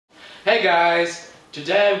Hey guys!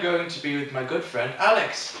 Today I'm going to be with my good friend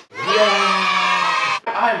Alex. Yeah!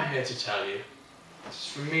 I'm here to tell you, this is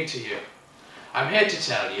from me to you, I'm here to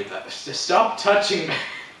tell you that, stop touching me,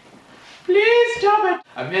 please stop it!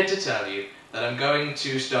 I'm here to tell you that I'm going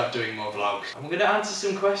to start doing more vlogs. I'm going to answer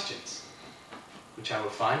some questions, which I will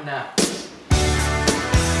find now.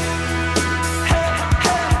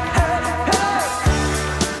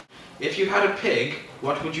 If you had a pig,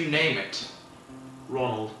 what would you name it?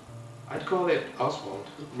 Ronald. I'd call it Oswald.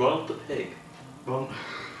 Ronald the pig.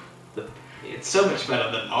 It's so much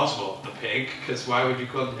better than Oswald the pig, because why would you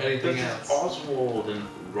call it anything else? Oswald and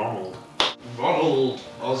Ronald. Ronald.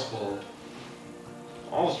 Oswald.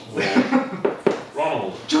 Oswald.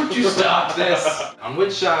 Ronald. Don't you start this! On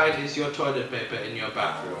which side is your toilet paper in your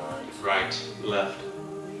bathroom? Right. Left.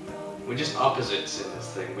 We're just opposites in this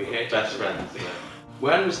thing. We hate Best friends. Yeah.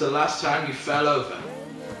 When was the last time you fell over?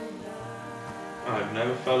 I've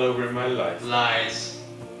never fell over in my life. Lies.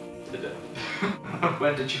 Today.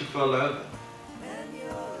 When did you fall over?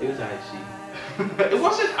 It was icy. It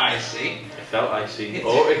wasn't icy. It felt icy.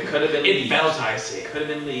 Or it could have been leaves. It felt icy. It could have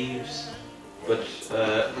been leaves. But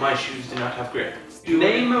my shoes do not have grip. Do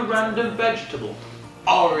Name a random vegetable.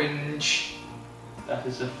 Orange. That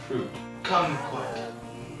is a fruit. Kumquat.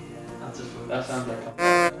 That's a fruit. That sounds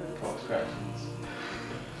like Fox Crashes.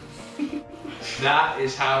 That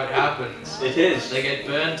is how it happens. It is. They get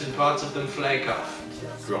burnt and parts of them flake off.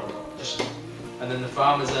 Drop. And then the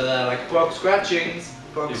farmers are there like, pork scratchings,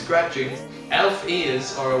 pork scratchings. Elf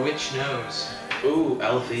ears or a witch nose. Ooh,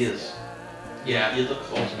 elf ears. Yeah, You look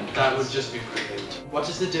awesome. that would just be brilliant. What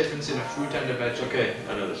is the difference in a fruit and a vegetable? Okay,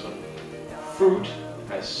 I know this one. Fruit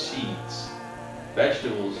has seeds.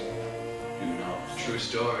 Vegetables do not. True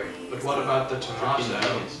story. But what about the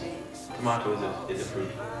tomato? Tomato is a fruit.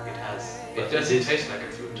 It has. But It doesn't taste like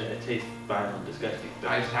a fruit. It tastes vile and disgusting.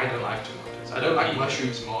 I don't like tomatoes. I don't like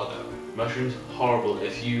mushrooms more though. Mushrooms, horrible.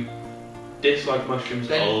 If you dislike mushrooms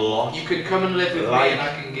Then a lot, you can come and live with me and I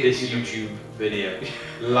can give this you YouTube video.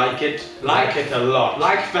 Like it a lot.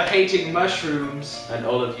 Like for hating mushrooms. And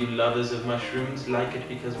all of you lovers of mushrooms, like it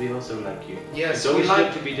because we also like you. Yes, it's always we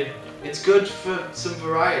like good to be different. It's good for some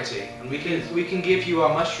variety, and we can give you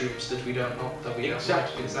our mushrooms that we don't know that we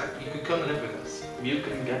Exactly. Exactly. You could come and live with us. You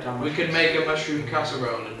can get our mushrooms. We can make a mushroom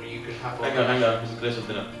casserole, and you can have. Hang on. Just clear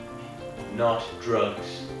something up. Not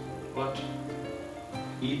drugs. What?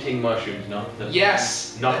 Eating mushrooms, not the.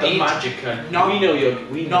 Yes. Not the magic kind. Not, we know your.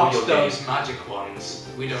 We know not your those game. magic ones.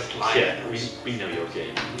 We don't like Yeah, those. we know your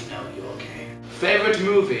game. We know your game. Favorite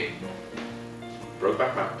movie?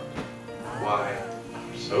 Brokeback Mountain. Why?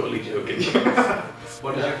 Totally joking.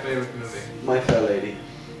 What is your favorite movie? My Fair Lady.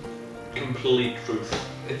 Complete truth.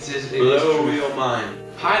 It is Blow true. your mind.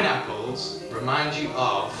 Pineapples remind you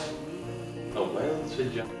of A whale's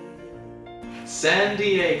vagina. San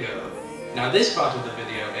Diego. Now this part of the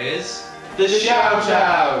video is the shout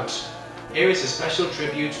out. Here is a special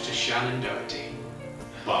tribute to Shannon Doherty.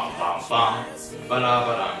 Bum bum bum,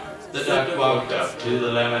 ba-da-ba-dum. The duck walked up to the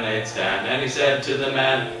lemonade stand and he said to the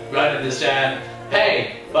man right in the stand,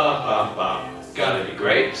 "Hey, bum bum bum, got any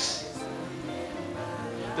grapes?"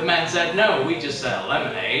 The man said, "No, we just sell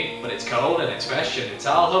lemonade, but it's cold and it's fresh and it's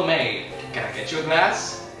all homemade. Can I get you a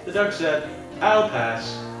glass?" The duck said, "I'll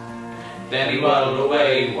pass." Then he waddled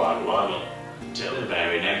away, waddle waddle, till the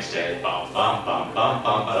very next day, bum bum bum bum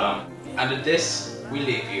bum ba-dum. And at this, we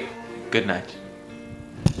leave you. Good night.